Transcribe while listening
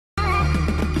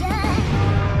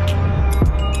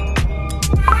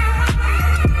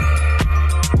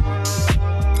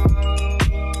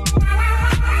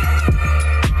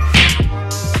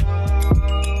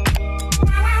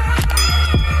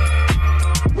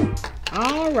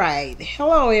All right.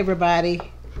 Hello, everybody.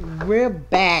 We're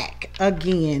back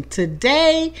again.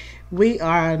 Today, we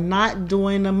are not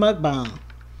doing a mukbang.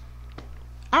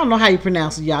 I don't know how you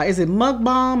pronounce it, y'all. Is it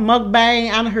mukbang, mukbang?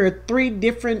 I've heard 3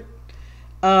 different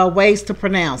ways to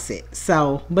pronounce it.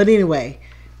 So, but anyway,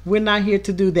 we're not here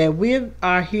to do that. We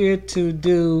are here to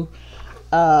do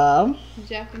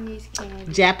Japanese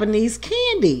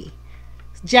candy.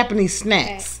 Japanese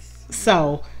snacks.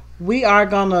 So, we are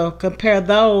going to compare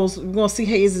those. We're going to see,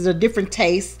 hey, is it a different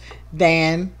taste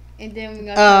than... And then we're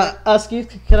going to... excuse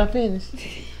me, can I finish?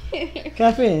 Can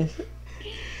I finish?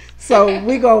 So,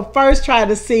 we're going to first try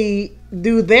to see,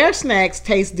 do their snacks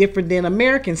taste different than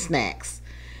American snacks?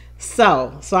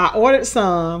 So I ordered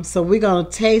some. So, we're going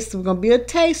to taste. We're going to be a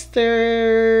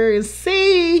taster and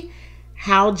see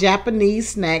how Japanese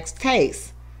snacks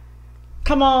taste.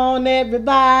 Come on,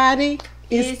 everybody.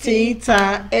 It's tea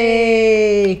time.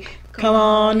 Hey, come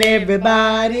on,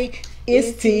 everybody.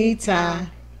 It's tea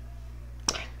time.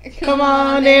 Come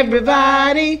on,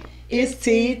 everybody. It's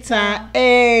tea time.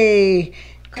 Hey,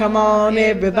 come on,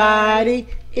 everybody.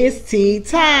 It's tea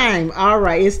time. All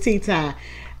right, it's tea time.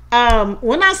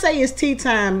 When I say it's tea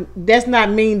time, that's not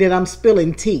mean that I'm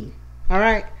spilling tea. All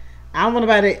right, I don't want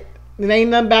about it. It ain't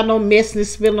nothing about no messiness,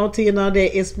 spilling no tea and all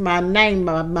that. It's my name,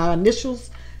 my initials.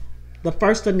 The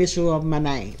first initial of my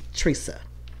name, Teresa.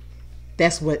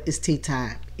 That's what it's tea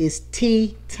time. It's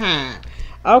tea time.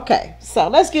 Okay, so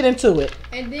let's get into it.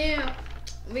 And then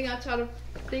we're going to try to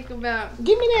think about...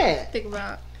 Give me that. Think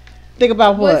about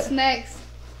what? What snacks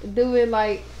do it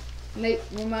like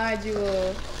remind you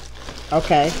of...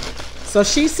 Okay. So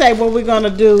she said what we're going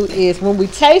to do is when we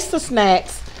taste the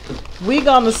snacks, we're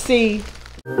going to see...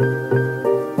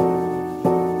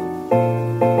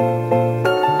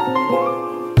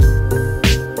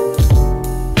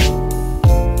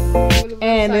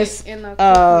 And it's in a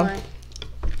coupon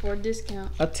for a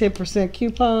discount. A 10%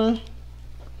 coupon.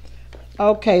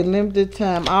 Okay, limited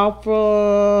time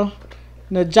offer.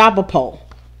 Najapapo.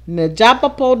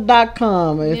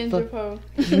 Najapapo.com. Ninjapo.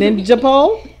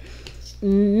 Ninjapo.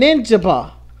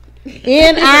 Ninjapo.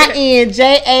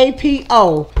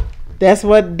 That's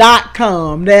what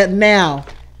 .com. That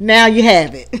now you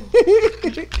have it.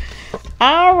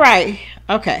 All right.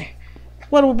 Okay.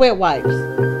 What are wet wipes?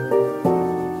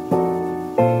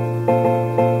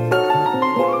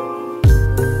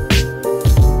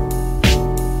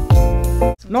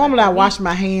 Normally I wash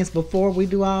my hands before we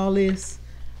do all this,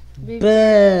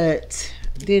 but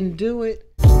didn't do it.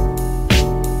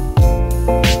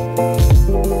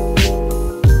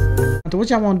 What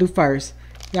y'all want to do first?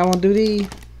 Y'all want to do these?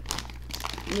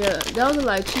 Yeah, those are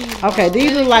like cheese balls. Okay,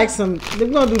 these are like some. We're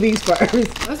gonna do these first.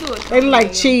 They look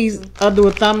like cheese. I'll do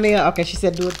a thumbnail. Okay, she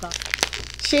said do a thumbnail.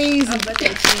 Cheese. I bet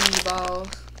they're cheese balls.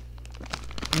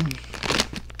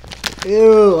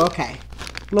 Ew. Okay.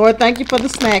 Lord, thank you for the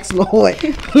snacks, Lord.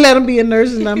 Let them be a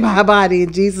nursing in my body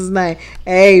in Jesus' name.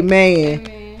 Amen.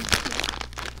 Amen.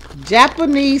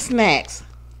 Japanese snacks.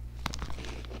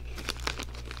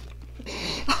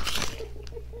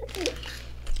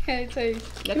 Can't taste.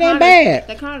 It ain't bad.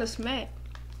 They kind of smack.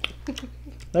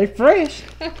 They fresh.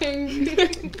 They They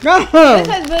taste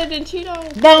better than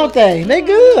Cheetos. Don't they? They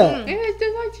good. They taste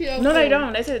just like Cheetos. No, they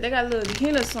don't. They said they got a little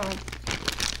hint of something.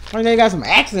 Or they got some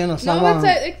accent or something. No,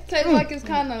 it tastes like it's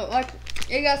kind of like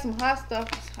it got some hot stuff.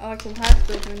 I like some hot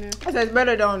stuff in there. It tastes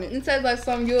better, don't it? It tastes like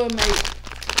something you'll make.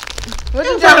 What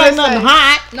you trying to nothing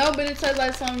hot? No, but it tastes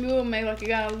like something you'll make. Like it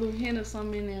got a little hint of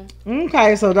something in there.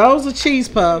 Okay, so those are cheese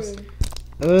puffs.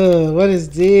 Ugh, what is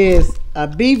this? A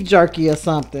beef jerky or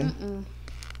something?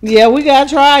 Yeah, we gotta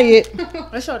try it.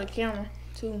 Let's show the camera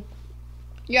too.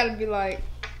 You gotta be like.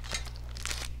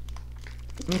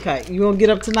 Okay, you gonna get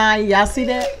up tonight? Y'all see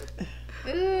that?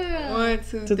 1,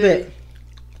 2, 3. That.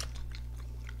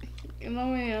 No,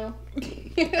 ma'am.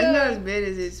 It's not as bad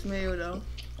as it smells though.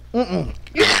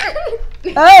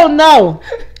 Oh no!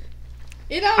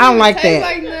 It don't I don't like taste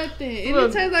that. Like nothing. It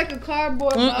just tastes like a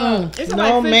cardboard box. No,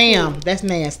 like ma'am. That's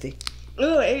nasty.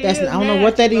 That's I don't know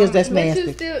what that is. That's nasty. But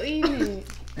you still eating it.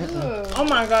 Oh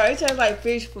my god, it tastes like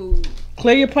fish food.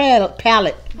 Clear your palate. How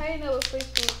you know what fish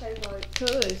food tastes like?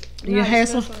 Cause you had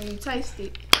some. You taste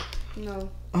it.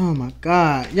 No. Oh my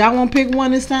god, y'all want to pick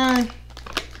one this time?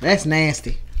 That's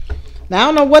nasty. Now I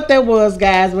don't know what that was,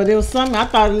 guys, but it was something. I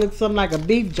thought it looked something like a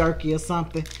beef jerky or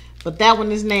something. But that one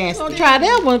is nasty. We're gonna try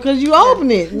that one because you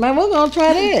open it, man. We're gonna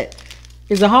try that.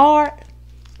 Is it hard?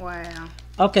 Wow.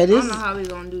 Okay, this. I don't know how we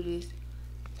gonna do this.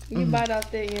 You bite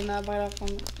out there and I bite off on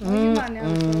it. Oh, you might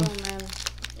never put on matter.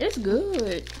 It's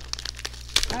good.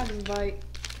 I just bite.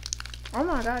 Oh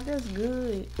my god, that's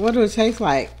good. What do it taste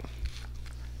like?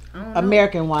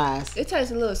 American wise. It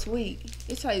tastes a little sweet.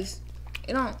 It tastes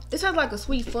like a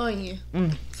sweet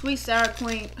Funyun. Sweet sour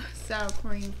cream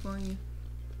Funyun.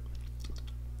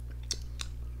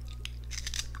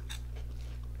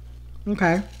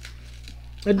 Okay.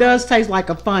 It does taste like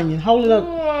a Funyun. Hold it up.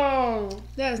 Whoa,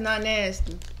 that's not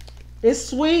nasty. It's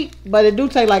sweet, but it do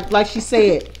taste like she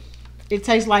said. It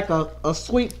tastes like a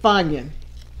sweet Funyun.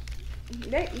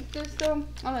 They eat this stuff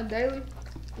on a daily.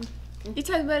 It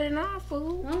tastes better than our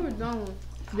food. No, it don't.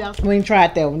 Yeah. We ain't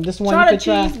tried that one. This one Try you the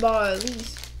could cheese ball at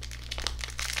least.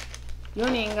 You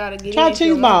ain't even gotta get Try in.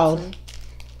 cheese balls.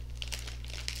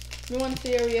 We want to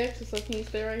see your reaction, so can you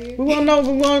stay right here? We want to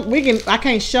know. We can. I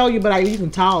can't show you, but you can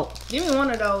talk. Give me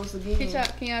one of those again. Can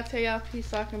y'all tell y'all a piece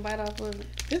so I can bite off of it?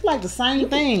 It's like the same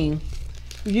thing.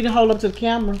 You didn't hold up to the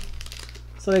camera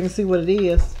so they can see what it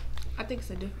is. I think it's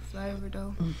a different flavor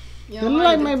though. It look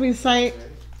like maybe the same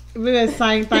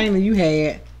thing that you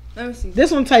had. Let me see.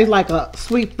 This one tastes like a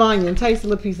sweet Funyun. Taste a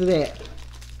little piece of that.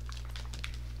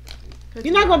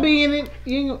 You're not gonna be in it.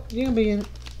 You ain't gonna be in it.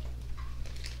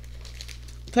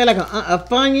 Taste like a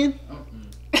Funyun.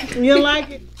 You don't like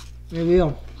it? It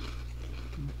will.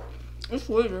 It's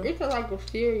sweeter. It tastes like a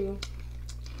cereal.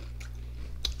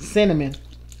 Cinnamon.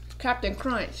 Captain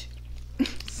Crunch.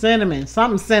 Cinnamon.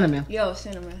 Something cinnamon. Yo,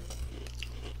 cinnamon.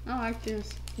 I like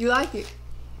this. You like it?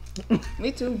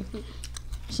 Me too.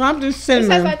 Something It cinnamon.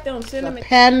 tastes like them cinnamon.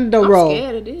 Panda I'm roll.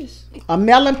 scared of this. A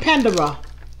melon pandora.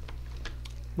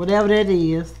 Whatever that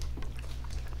is.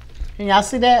 Can y'all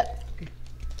see that?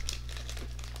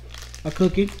 A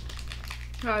cookie.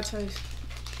 How it tastes?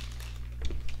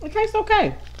 It tastes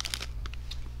okay.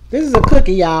 This is a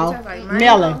cookie, y'all. It tastes like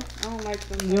Melon. I don't like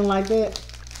them. You don't like that?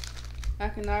 I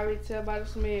can already tell by the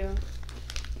smell.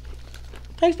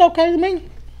 Tastes okay to me.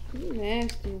 You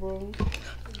nasty, bro.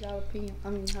 Jalapeno. I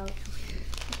mean,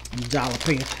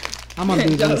 Jalapeno. I'm gonna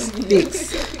do these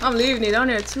sticks. I'm leaving it on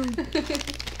there too.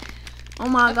 Oh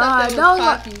my I god, those those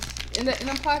are... Pockies. In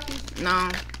them Pockies? No,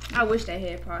 I wish they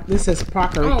had Pocky. This is I'm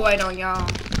crockery. gonna wait on y'all.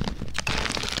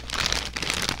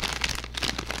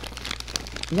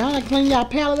 Y'all like clean y'all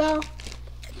palate off?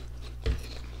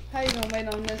 How you gonna wait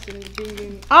on this and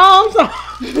be Oh, I'm sorry.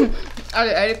 I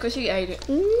just ate it because she ate it.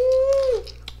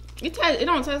 Mm. It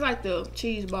don't taste like the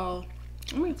cheese ball.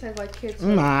 It tastes like ketchup.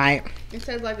 Alright. It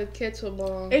tastes like a ketchup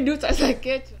ball. It do taste like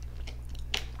ketchup.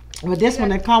 But this one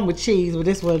that come with cheese, but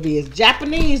this one is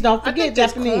Japanese. Don't I forget think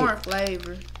it's Japanese. corn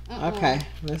flavor. Okay,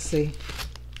 let's see.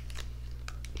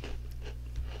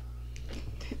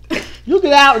 You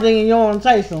get out then you don't want to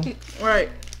taste them. Right.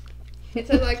 It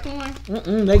tastes like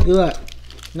corn. They good.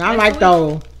 Now I like sweet.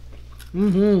 those.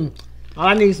 All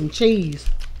I need is some cheese.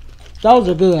 Those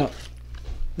are good.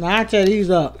 Now I tear these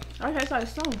up. I taste like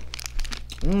so.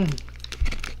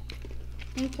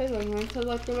 It tastes like one. It tastes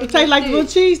like the It tastes like little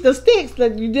cheese, the sticks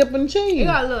that you dip in It cheese.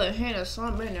 got a little hint of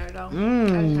something in there though.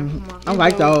 I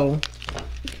like those.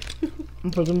 I'm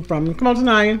put them from me. Come on,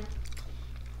 Tanaya.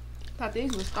 Thought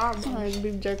these was Starbucks. Alright,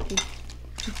 beef jerky.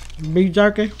 Beef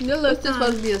jerky. This looks just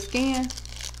supposed to be a skin.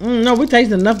 No, we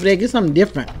tasted enough of that. Get something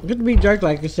different. Get the beef jerky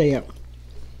like you said.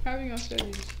 How are you gonna show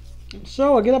these?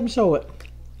 Show it. Get up and show it.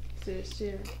 Says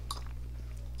share.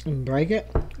 And break it.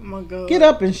 Oh my god. Get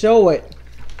up and show it.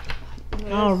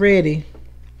 Already.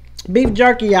 Beef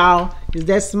jerky, y'all, is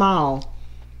that small.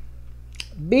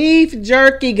 Beef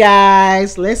jerky,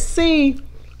 guys. Let's see.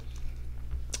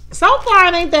 So far,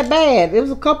 it ain't that bad. There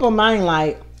was a couple of mine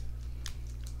like.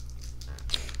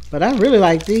 But I really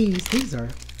like these. These are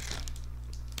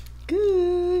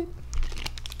good.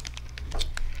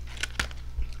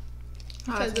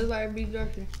 It tastes just like beef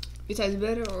jerky. It tastes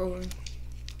better or? It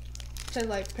tastes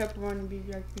like pepperoni beef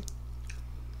jerky.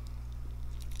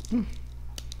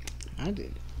 I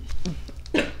did.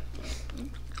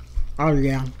 Oh,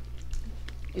 yeah.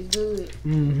 It's good.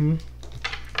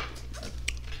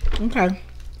 Okay.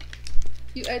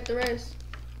 You ate the rest?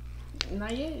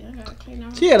 Not yet. I gotta clean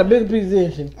out. She had a big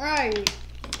position. Right.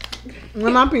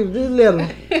 When my people this little.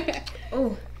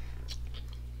 Oh.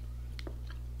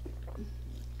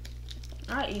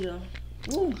 I eat them.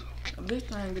 Ooh, a big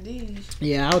thing of these.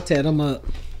 Yeah, I'll tear them up.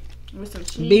 With some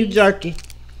cheese. Beef jerky.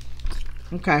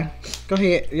 Okay. Go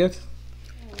ahead. Yes.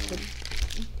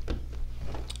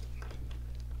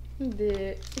 You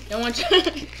did. You want to try?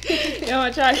 You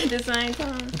want to try it at the same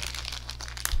time?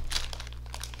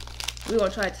 We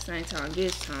gonna try it at the same time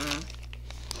this time.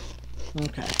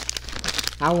 Okay.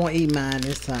 I won't eat mine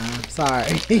this time. Sorry.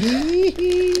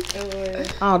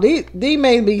 Oh, these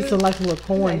may be some like little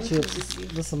corn chips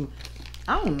with some.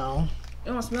 I don't know. It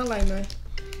don't smell like me.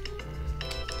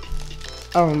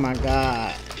 Oh my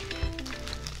god.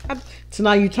 So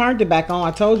now you turned it back on.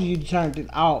 I told you turned it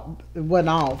off. It wasn't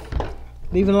off.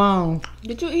 Leave it alone.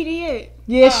 Did you eat it yet?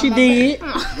 Yes, she did.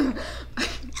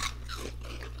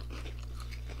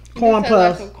 Corn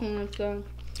puffs. Like corn stuff.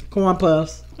 Corn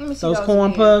puffs. Let me see Those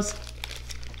corn puffs.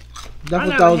 That's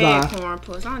what those are. Corn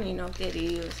puffs. I don't even know what that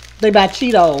is. They buy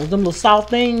Cheetos. Them little soft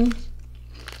things.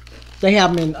 They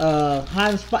have them in hot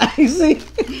and spicy.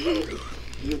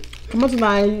 Come on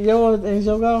tonight. Yours and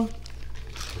your go.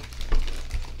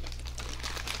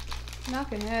 I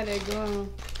can have that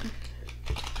going.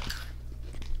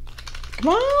 Come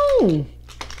on.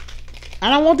 I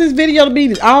don't want this video to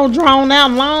be all drawn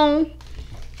out long.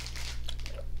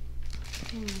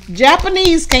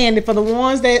 Japanese candy for the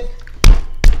ones that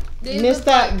missed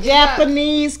out. Like,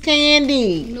 Japanese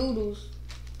candy. Noodles.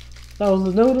 Those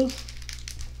are noodles?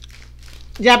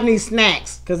 Japanese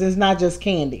snacks, because it's not just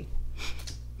candy.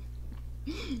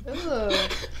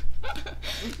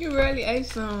 You really ate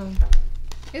some.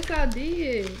 Yes, I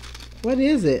did. What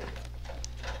is it?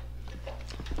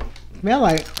 Smell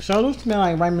like, shoulder smell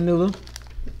like ramen noodle.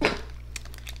 I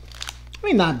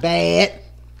mean, not bad.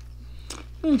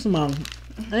 Some of them.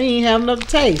 I ain't have enough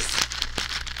taste.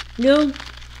 You know?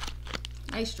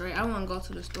 Hey, straight. I want to go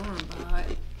to the store and buy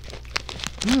it.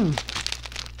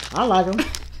 I like them.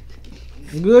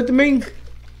 Good to me.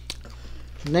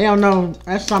 They don't know.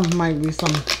 That's something might be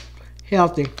something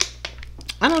healthy.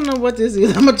 I don't know what this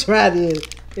is. I'm going to try this.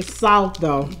 It's soft,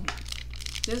 though.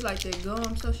 Just like that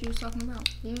gum stuff she was talking about.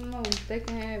 No, they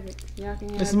can have it. Y'all can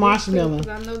have it's marshmallow.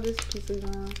 Because I know this piece of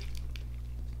gum.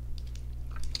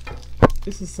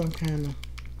 This is some kind of.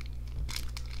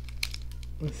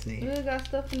 Let's see. It got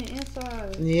stuff in the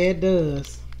inside. Yeah, it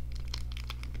does.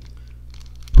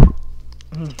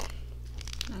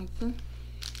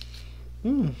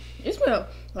 It smells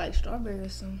like strawberry or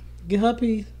something. Get her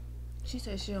piece. She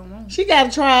said she don't want it. She got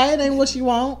to try it. Ain't what she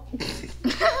want.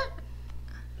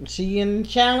 She in the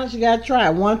challenge. You got to try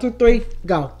it. 1, 2, 3,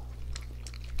 go.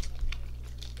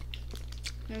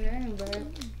 That ain't bad.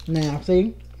 Now,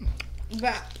 see?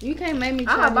 But you can't make me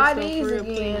try buy this these stuff for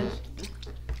real, again. please.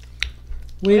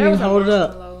 We didn't even hold it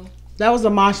up. That was a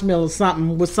marshmallow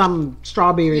something with some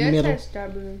strawberry in the middle. That's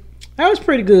strawberry. That was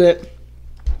pretty good.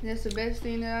 That's the best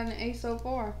thing that I done ate so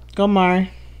far. Go,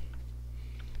 Mari.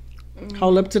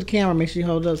 Hold up to the camera. Make sure you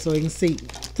hold up so you can see.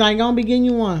 So I ain't gonna be getting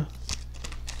you one.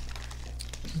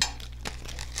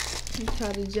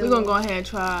 We're gonna go ahead and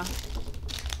try.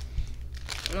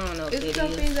 I don't know. It's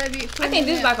something that be. I think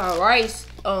this is like a rice.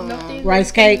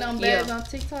 Rice cake. On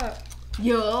TikTok.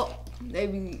 Yup. They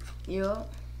be.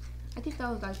 Yup. I think that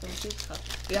was like on TikTok.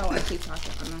 Yeah, I like TikTok.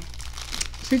 I know.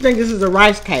 She think this is a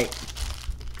rice cake.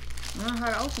 I don't know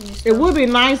how to open this. It would be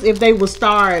nice if they would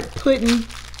start putting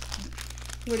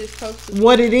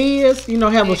what it is. You know,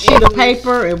 have a sheet of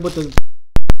paper and with the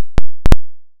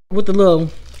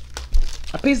little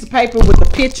a piece of paper with the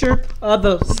picture of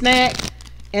the snack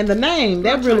and the name.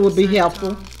 That really would be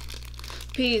helpful.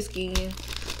 Pig skin.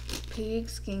 Pig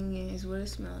skin is what it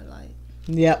smells like.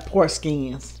 Yep, pork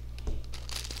skins.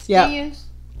 Yep. Skins?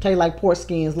 Taste like pork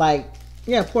skins. Like,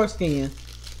 yeah, pork skins.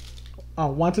 Oh,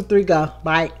 1, 2, 3, go.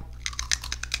 Bite.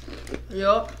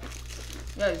 Yup.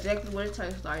 That's exactly what it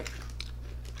tastes like.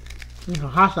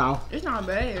 Hot sauce. It's not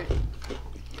bad.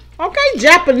 Okay,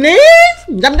 Japanese.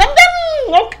 Dum dum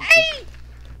dum. Okay.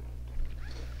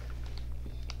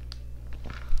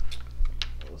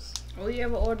 If we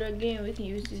ever order again, we can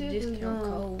use this discount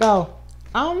code. Go.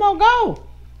 I don't know. Go.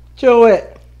 Chew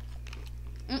it.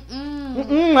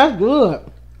 Mm-mm. That's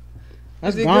good.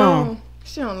 That's gum.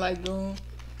 She don't like gum.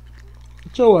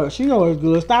 Chew it. She know it's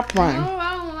good. Stop No, frying.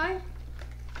 I don't like.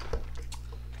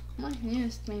 My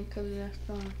hands stink because of that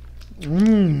stuff.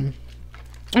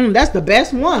 That's the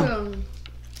best one.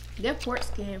 That pork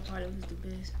skin part of it is the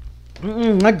best.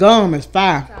 That gum is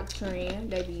fire. Stop trying.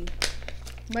 They be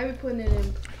Maybe putting it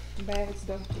in bad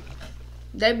stuff.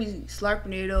 They be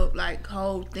slurping it up like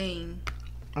whole thing.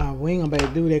 We ain't gonna be able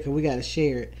to do that because we gotta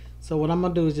share it. So what I'm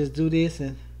gonna do is just do this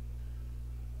and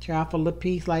try off a little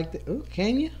piece like that. Ooh,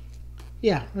 can you?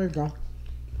 Yeah, there you go.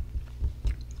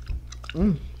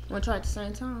 Wanna try at the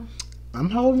same time? I'm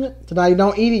holding it. Today you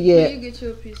don't eat it yet. You get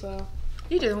your piece off.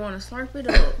 You just want to slurp it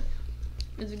up.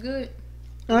 Is it good?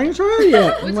 I ain't tried it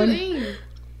yet. What you eating?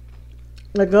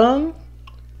 The gum.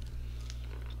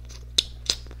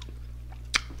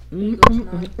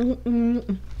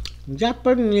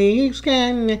 Japanese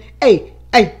candy. Hey.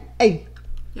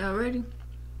 Y'all ready?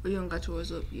 Or you don't got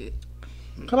yours up yet?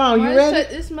 Come on, you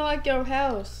ready? It smell like your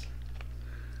house.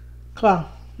 Come on.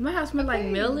 My house smell like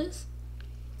melons.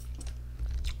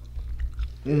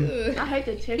 I hate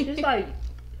the texture. It's like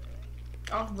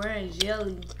off-brand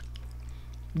jelly.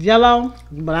 Jello,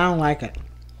 but I don't like it.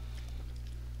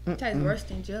 It tastes worse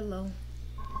than Jello.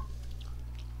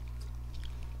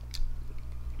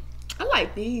 I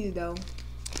like these though.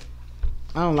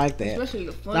 I don't like that. Especially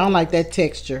the fun. I don't like that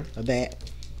texture of that.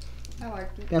 I like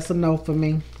it. That's a no for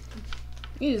me.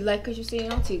 You just like 'cause you see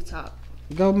it on TikTok.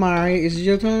 Go, Mari. Is it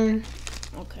your turn?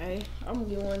 Okay, I'm gonna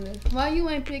get one. Why you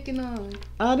ain't picking on?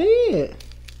 I did.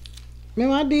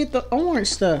 Remember, I did the orange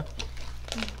stuff.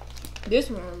 This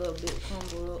one a little bit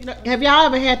crumbled up. Have y'all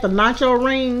ever had the nacho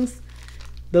rings?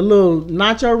 The little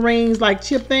nacho rings, like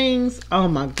chip things? Oh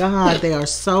my God, they are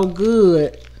so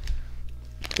good.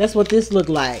 That's what this look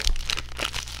like.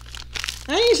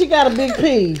 Ain't she got a big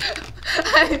P?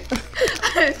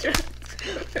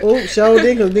 Oops, sure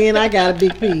did, because then I got a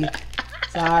big P.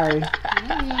 Sorry.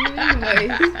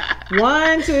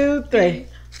 1, 2, 3. It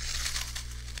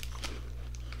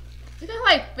tastes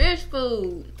like fish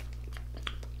food.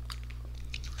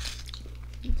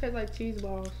 It tastes like cheese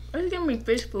balls. Why you give me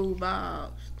fish food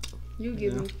vibes? You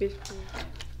give me fish food.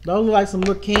 Those look like some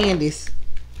little candies.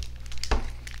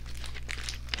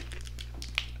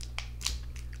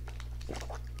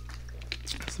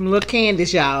 Some little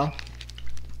candies, y'all.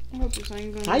 I hope this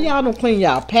ain't gonna. How y'all don't clean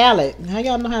y'all palate? How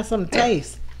y'all know how something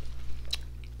tastes?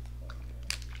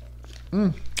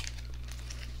 What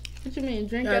you mean?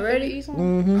 Drink Y'all after ready? you eat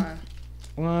something? Mm-hmm. Alright.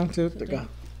 1, 2, 3, go.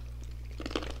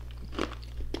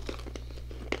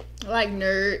 I like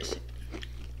nerds.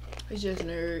 It's just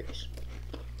nerds.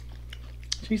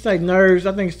 She say nerds.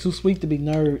 I think it's too sweet to be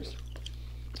nerds.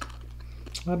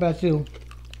 How about you?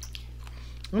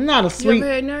 I'm not a sweet,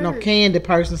 ever had nerds? no candy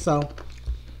person, so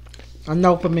a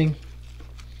no for me.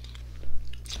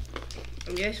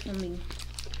 Yes for me.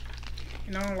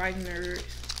 And I don't like nerds.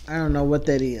 I don't know what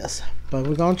that is, but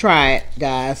we're gonna try it,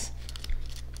 guys.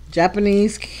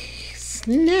 Japanese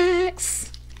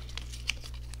snacks.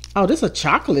 Oh, this is a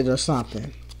chocolate or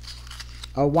something.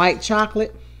 A white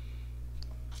chocolate.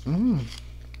 Same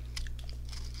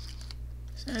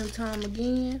time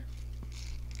again.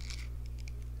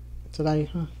 Today,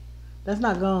 huh? That's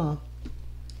not gone.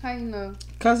 How you know?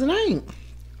 Cause it ain't.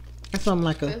 That's something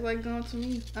like It's a. like going to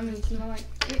me. I mean, smell like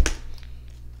it.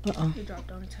 It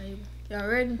dropped on the table. Y'all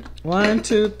ready? 1,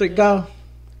 2, 3, go.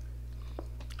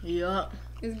 Yup.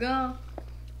 It's gone.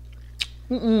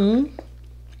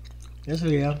 Yes,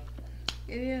 yeah.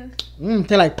 It is.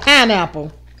 Taste like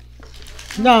pineapple.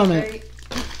 Don't it? Great.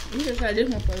 You just had this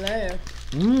one for last.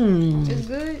 It's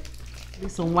good.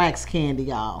 Need some wax candy,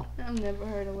 y'all. I've never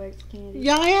heard of wax candy.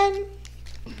 Y'all hadn't?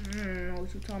 I don't know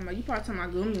what you talking about. You probably talking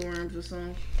about gummy worms or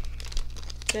something.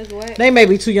 That's wax. They may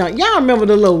be too young. Y'all remember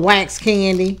the little wax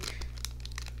candy?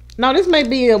 No, this may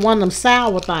be one of them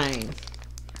sour things.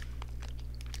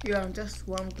 Yeah, just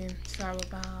what I'm getting. Sour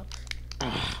vibes.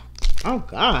 Oh,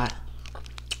 God.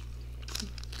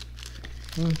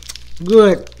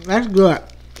 Good. That's good.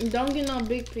 Don't get no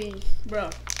big piece. Bro.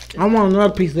 I want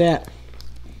another piece of that.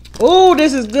 Oh,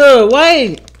 this is good.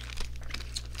 Wait.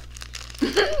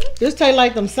 This tastes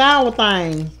like them sour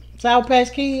things. Sour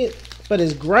Patch Kids. But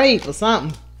it's grape or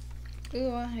something.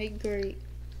 Ooh, I hate grape.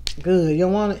 Good. You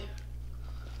don't want it?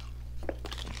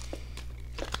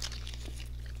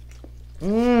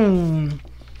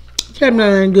 That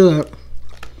ain't good.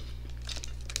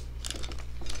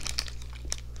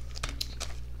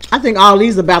 I think all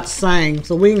these are about the same,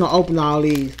 so we ain't gonna open all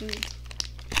these.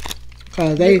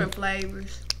 Cause they Different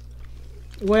flavors.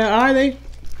 where are they?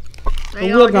 They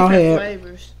We'll all go different ahead.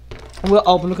 flavors. We'll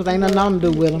open them because ain't nothing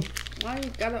to do with them. Why you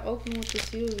gotta open with the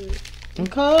seals?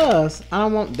 Because I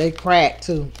don't want they crack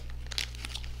too.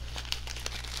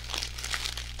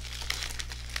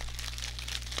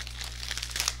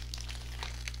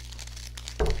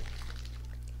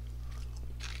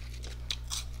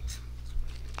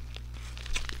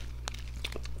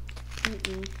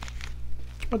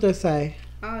 What they say?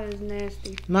 Oh, it's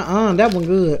nasty. Nuh-uh, that one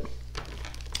good.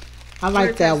 I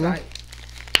like that one. Like?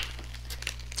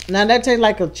 Now that tastes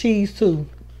like a cheese too,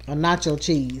 a nacho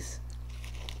cheese.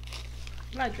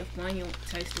 I like the Funyun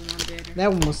tasting one better.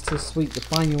 That one was too sweet. The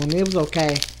funny one, it was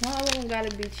okay. Why all of them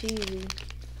gotta be cheesy?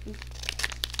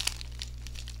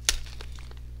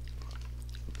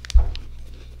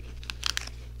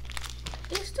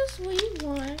 It's the sweet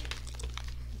one.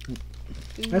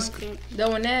 That's That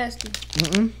one nasty.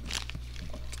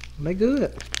 They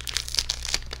good.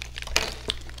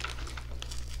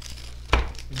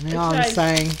 They all the like-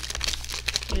 same.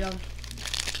 Yeah.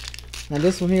 Now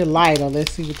this one here lighter.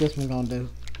 Let's see what this one gonna do.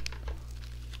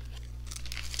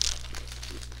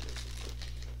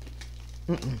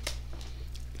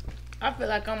 I feel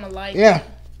like I'm a light. Yeah.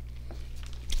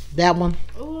 That one.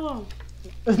 Oh,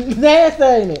 Nasty,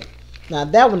 ain't it? Now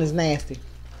that one is nasty.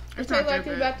 It tastes like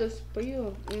it's about to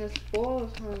spill and it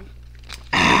spoils something.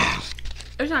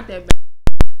 It's not that bad.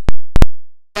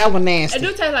 That one nasty. It do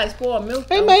taste like spoiled milk.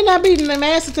 It may not be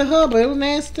nasty to her, but it was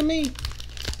nasty to me.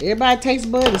 Everybody's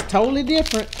taste bud is totally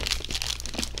different.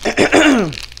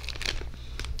 I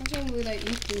can't believe they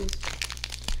eat this.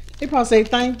 They probably say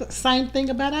the same thing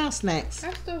about our snacks.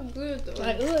 That's so good though.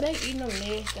 Like, they eat no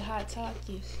nasty hot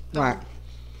Takis. Right.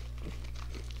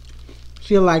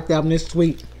 She'll like that one. It's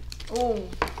sweet. Oh.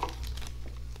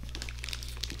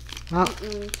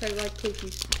 Taste like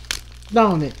cookies.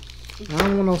 Don't it? I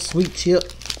don't want no sweet chip.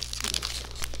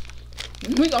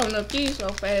 We going up these so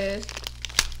fast.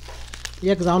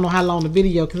 Yeah, because I don't know how long the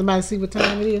video. Can somebody see what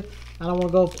time it is? I don't want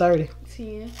to go 30.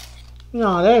 10.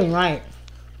 No, that ain't right.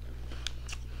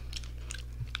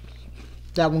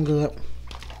 That one good.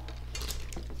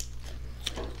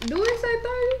 Do it say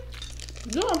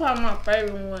 30? This one probably my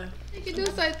favorite one. You can do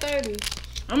say 30.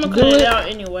 I'm going to cut it out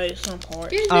anyway, some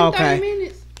parts. It's been 30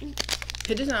 minutes.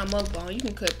 Cause this not mukbang. You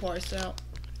can cut parts out.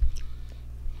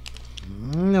 I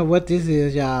don't know what this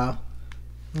is, y'all.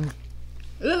 It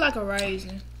look like a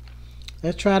raisin.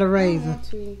 Let's try the raisin. I don't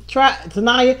want to. Try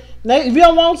Tanaya. If you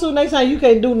don't want to, next time you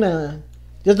can't do none.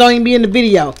 Just don't even be in the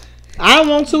video. I don't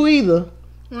want to either.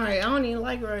 Right, I don't even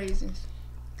like raisins.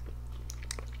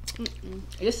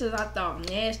 This is I thought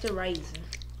nasty raisin.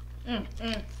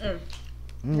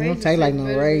 Don't taste like no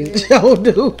raisin. Y'all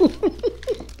do.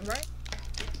 Right.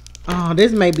 Oh,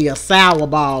 this may be a sour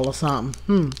ball or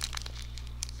something.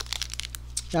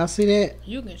 Y'all see that?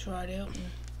 You can try that one.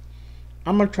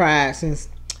 I'm gonna try it since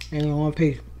I ain't one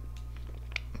piece.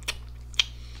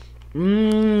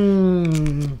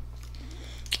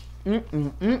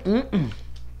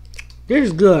 This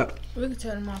is good. We can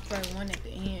tell them my favorite one at the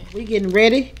end. We getting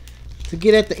ready to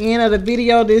get at the end of the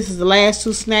video. This is the last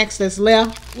two snacks that's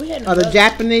left. We had of the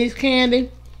Japanese candy,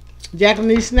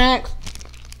 Japanese snacks.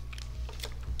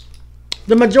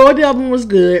 The majority of them was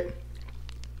good.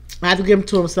 I had to give them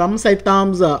to them, so I'm gonna say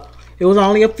thumbs up. It was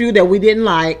only a few that we didn't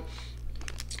like.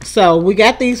 So we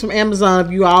got these from Amazon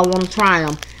if you all want to try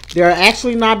them. They're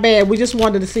actually not bad. We just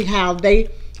wanted to see how they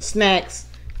snacks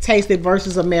tasted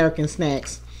versus American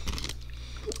snacks.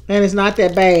 And it's not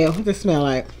that bad. What does it smell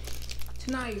like?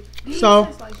 Tonight. So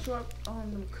tastes like short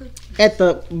cookies. at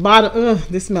the bottom,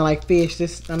 this smell like fish.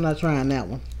 I'm not trying that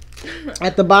one.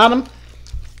 At the bottom,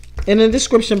 in the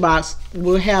description box,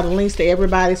 we'll have the links to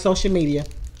everybody's social media.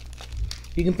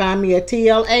 You can find me at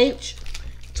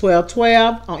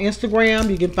TLH1212 on Instagram.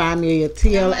 You can find me at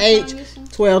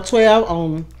TLH1212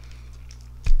 on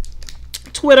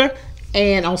Twitter.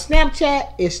 And on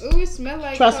Snapchat, it's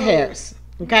Trust Harris.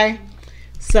 Okay?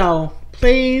 So,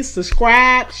 please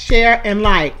subscribe, share, and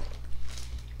like.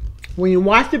 When you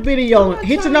watch the video,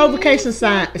 hit the notification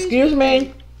sign. Excuse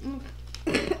me.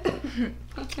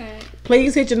 Okay.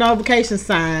 Please hit your notification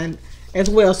sign as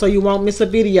well so you won't miss a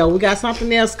video. We got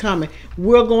something else coming.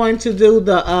 We're going to do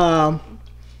the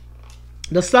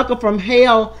Sucker from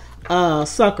Hell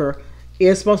sucker.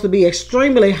 Is supposed to be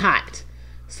extremely hot.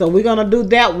 So we're going to do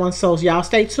that one. So y'all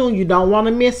stay tuned. You don't want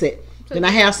to miss it. Then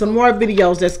I have some more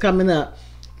videos that's coming up.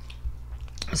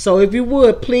 So if you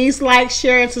would, please like,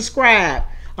 share, and subscribe.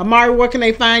 Amari, where can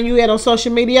they find you at on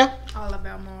social media? All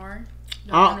about Mari.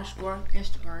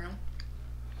 _Instagram.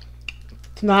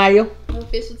 Tanaya.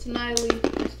 Official Tanaya Lee.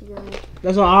 Instagram.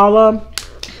 That's on all of them.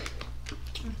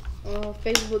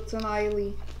 Facebook Tanaya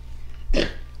Lee.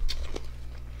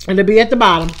 And it'll be at the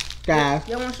bottom, guys.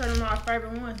 Y'all want to show them my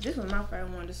favorite one? This was my favorite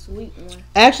one, the sweet one.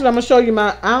 Actually, I'm going to show you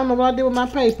my, I don't know what I did with my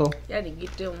paper. Y'all didn't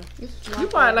get them. You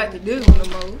probably like the good one the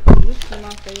most. This is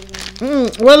my favorite one.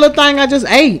 What little thing I just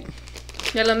ate?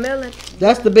 That little melon.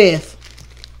 That's the best.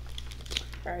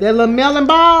 That little melon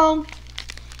ball.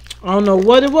 I don't know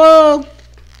what it was,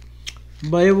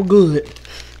 but it was good.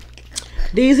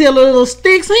 These here little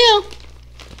sticks here.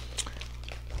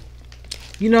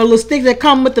 You know, little sticks that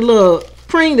come with the little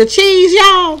cream, the cheese,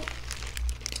 y'all.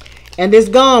 And this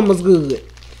gum was good.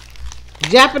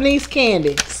 Japanese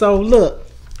candy. So look,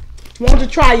 want to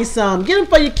try you some. Get them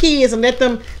for your kids and let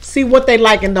them see what they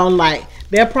like and don't like.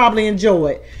 They'll probably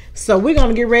enjoy it. So we're going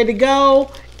to get ready to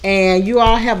go. And you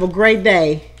all have a great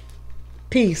day.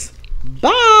 Peace.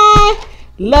 Bye.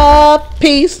 Love,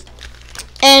 peace,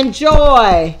 and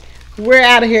joy. We're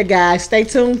out of here, guys. Stay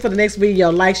tuned for the next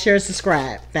video. Like, share,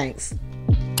 subscribe. Thanks.